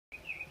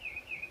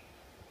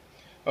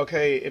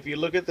Okay, if you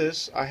look at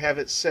this, I have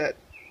it set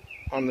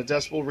on the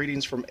decibel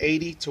readings from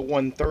 80 to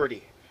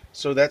 130.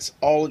 So that's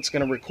all it's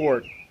going to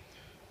record.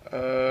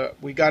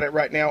 We got it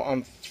right now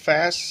on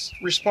fast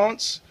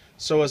response.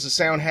 So as the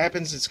sound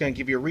happens, it's going to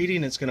give you a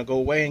reading. It's going to go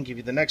away and give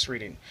you the next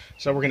reading.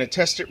 So we're going to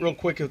test it real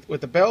quick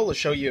with the bell to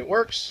show you it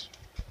works.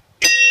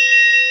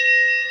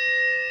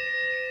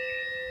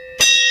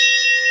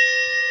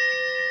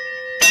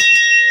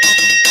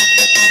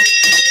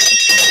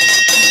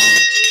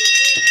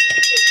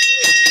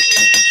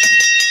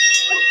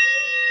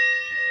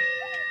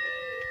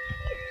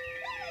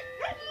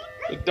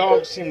 The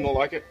dogs seem to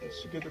like it.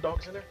 Let's get the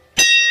dogs in there.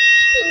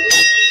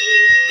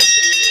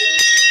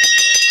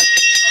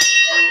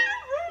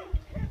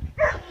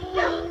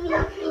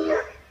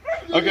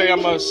 Okay,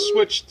 I'm going to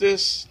switch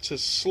this to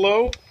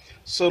slow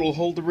so it'll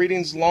hold the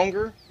readings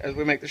longer as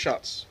we make the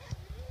shots.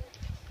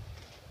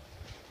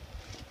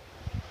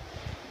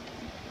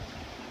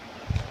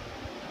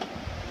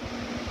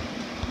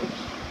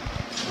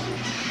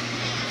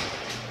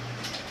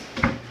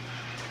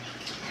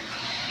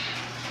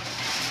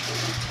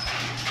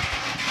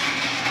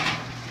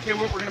 Okay,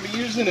 what we're going to be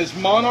using is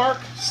Monarch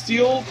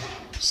steel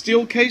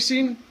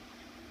casing.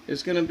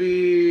 It's going to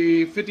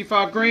be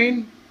 55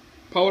 grain,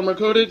 polymer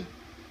coated.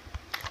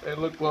 They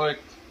look like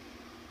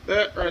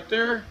that right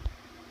there.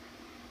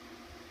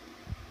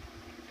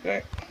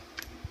 Okay.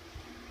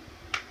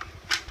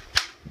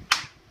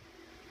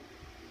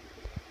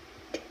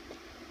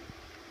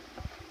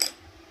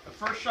 The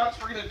first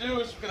shots we're going to do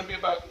is going to be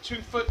about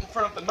 2 foot in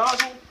front of the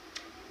nozzle.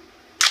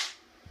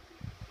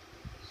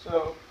 So,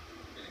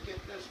 I'm going to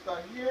get this by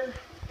here.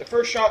 The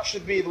first shot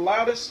should be the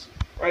loudest.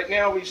 Right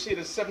now we see it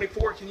as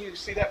 74. Can you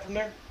see that from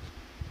there?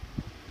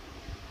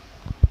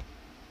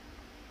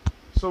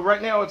 So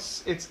right now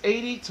it's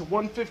 80 to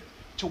 150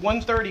 to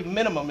 130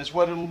 minimum is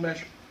what it'll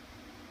measure.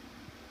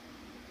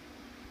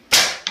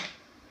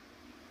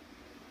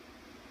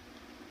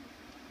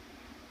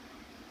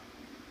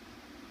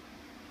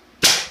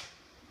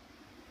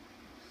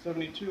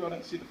 $72. I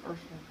didn't see the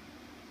first one.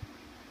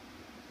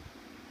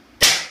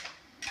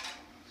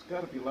 It's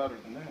got to be louder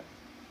than that.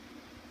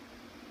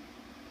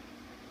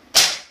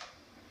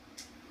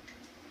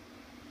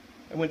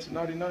 It went to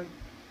 99.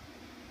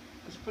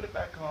 Let's put it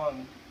back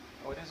on.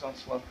 Oh, it is on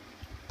slow.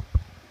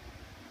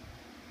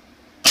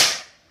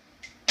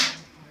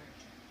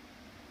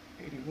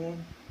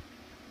 81.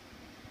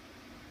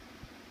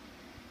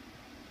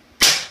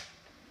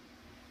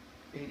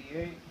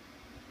 88.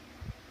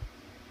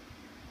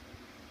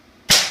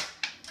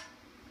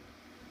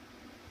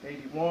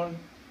 81.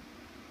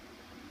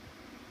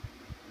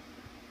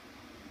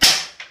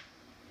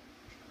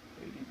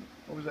 80.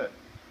 What was that?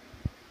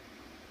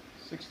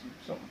 60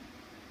 something.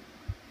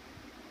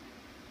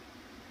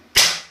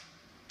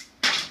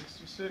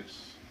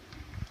 66.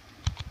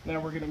 Now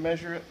we're going to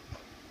measure it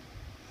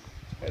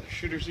at the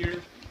shooter's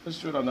ear. Let's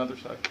do it on the other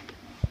side.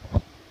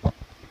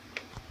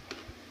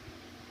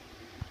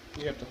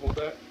 You have to hold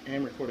that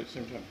and record at the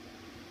same time.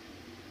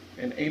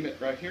 And aim it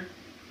right here.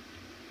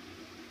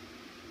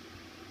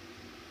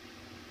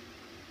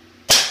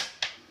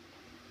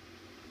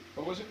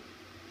 What was it?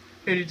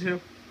 82.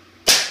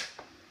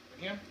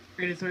 Again?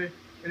 83.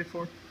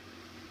 84.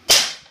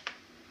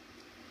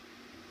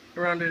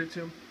 Around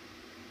 82.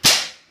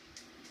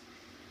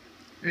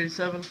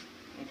 87.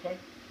 Okay.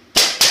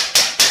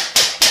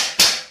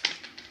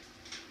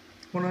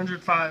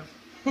 105.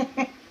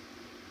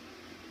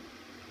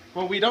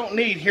 Well, we don't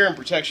need hearing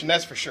protection,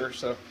 that's for sure.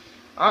 So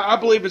I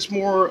believe it's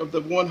more of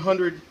the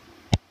 100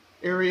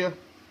 area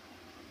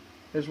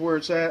is where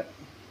it's at.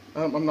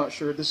 I'm not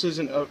sure. This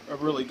isn't a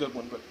really good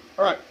one, but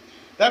all right.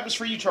 That was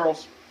for you,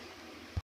 Charles.